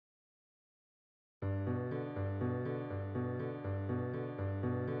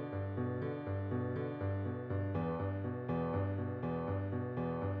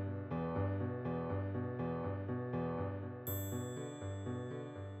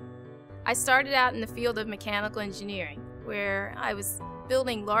I started out in the field of mechanical engineering, where I was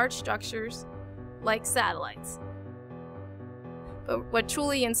building large structures like satellites. But what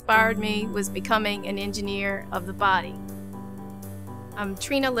truly inspired me was becoming an engineer of the body. I'm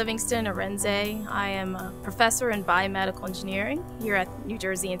Treena Livingston Arinzeh. I am a professor in biomedical engineering here at New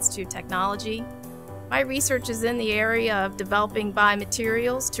Jersey Institute of Technology. My research is in the area of developing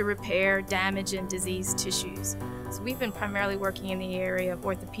biomaterials to repair damaged and diseased tissues. So we've been primarily working in the area of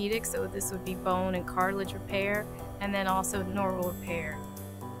orthopedics, so this would be bone and cartilage repair, and then also neural repair.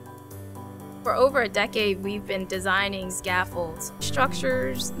 For over a decade, we've been designing scaffolds,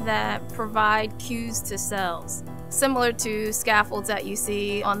 structures that provide cues to cells, similar to scaffolds that you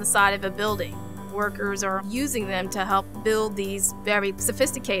see on the side of a building. Workers are using them to help build these very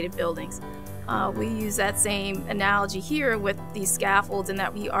sophisticated buildings. We use that same analogy here with these scaffolds in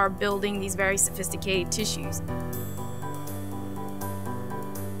that we are building these very sophisticated tissues.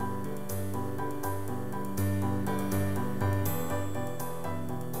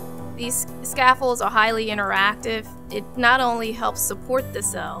 These scaffolds are highly interactive. It not only helps support the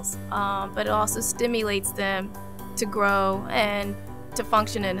cells, but it also stimulates them to grow and to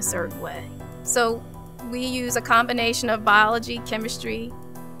function in a certain way. So we use a combination of biology, chemistry,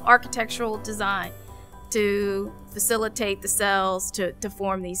 architectural design to facilitate the cells to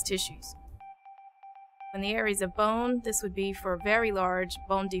form these tissues. In the areas of bone, this would be for very large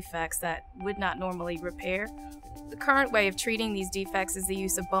bone defects that would not normally repair. The current way of treating these defects is the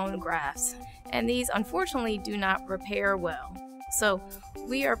use of bone grafts, and these unfortunately do not repair well. So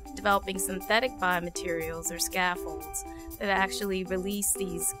we are developing synthetic biomaterials or scaffolds that actually release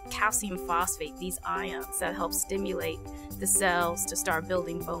these calcium phosphate, these ions that help stimulate the cells to start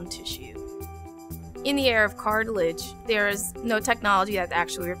building bone tissue. In the area of cartilage, there is no technology that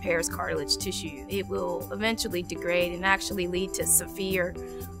actually repairs cartilage tissue. It will eventually degrade and actually lead to severe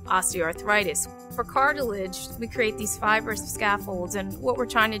osteoarthritis. For cartilage, we create these fibrous scaffolds, and what we're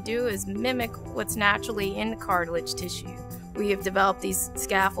trying to do is mimic what's naturally in the cartilage tissue. We have developed these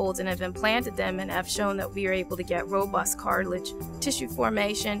scaffolds and have implanted them and have shown that we are able to get robust cartilage tissue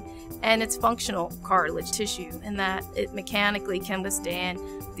formation, and it's functional cartilage tissue in that it mechanically can withstand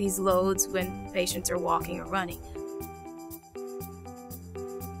these loads when patients are walking or running.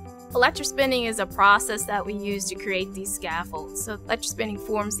 Electrospinning is a process that we use to create these scaffolds. So electrospinning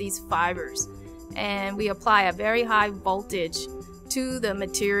forms these fibers, and we apply a very high voltage to the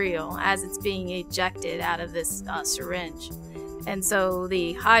material as it's being ejected out of this syringe. And so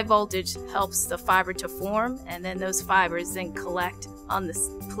the high voltage helps the fiber to form, and then those fibers then collect on this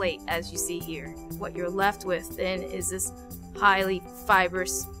plate as you see here. What you're left with then is this highly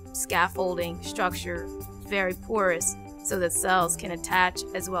fibrous scaffolding structure, very porous, so that cells can attach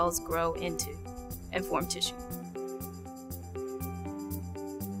as well as grow into and form tissue.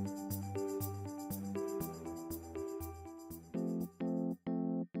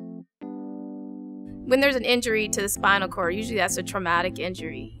 When there's an injury to the spinal cord, usually that's a traumatic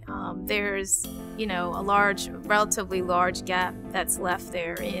injury. There's, a relatively large gap that's left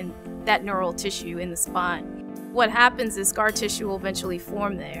there in that neural tissue in the spine. What happens is scar tissue will eventually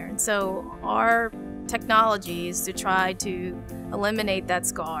form there. And so our technology is to try to eliminate that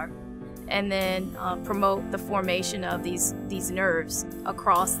scar and then promote the formation of these nerves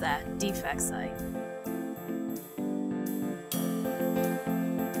across that defect site.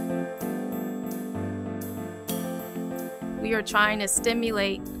 We are trying to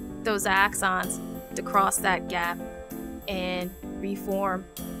stimulate those axons to cross that gap and reform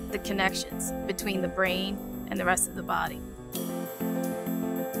the connections between the brain and the rest of the body.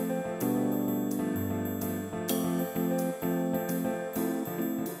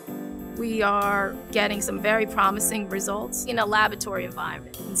 We are getting some very promising results in a laboratory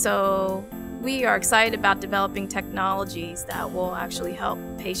environment. And so we are excited about developing technologies that will actually help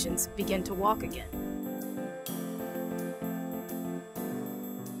patients begin to walk again.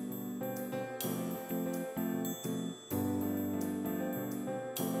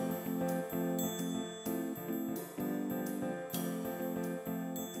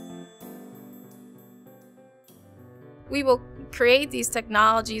 We will create these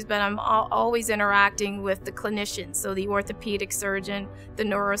technologies, but I'm always interacting with the clinicians, so the orthopedic surgeon, the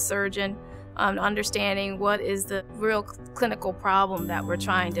neurosurgeon, understanding what is the real clinical problem that we're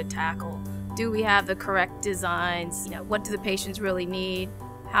trying to tackle. Do we have the correct designs? What do the patients really need?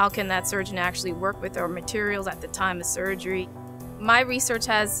 How can that surgeon actually work with our materials at the time of surgery? My research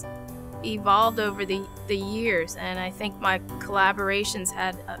has evolved over the years, and I think my collaborations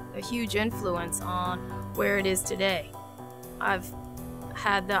had a huge influence on where it is today. I've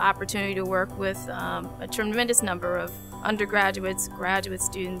had the opportunity to work with a tremendous number of undergraduates, graduate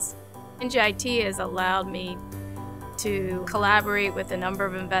students, NJIT has allowed me to collaborate with a number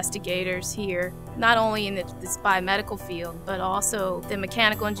of investigators here, not only in this biomedical field, but also the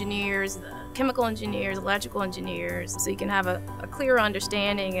mechanical engineers, the chemical engineers, electrical engineers, so you can have a clear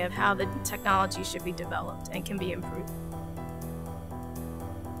understanding of how the technology should be developed and can be improved.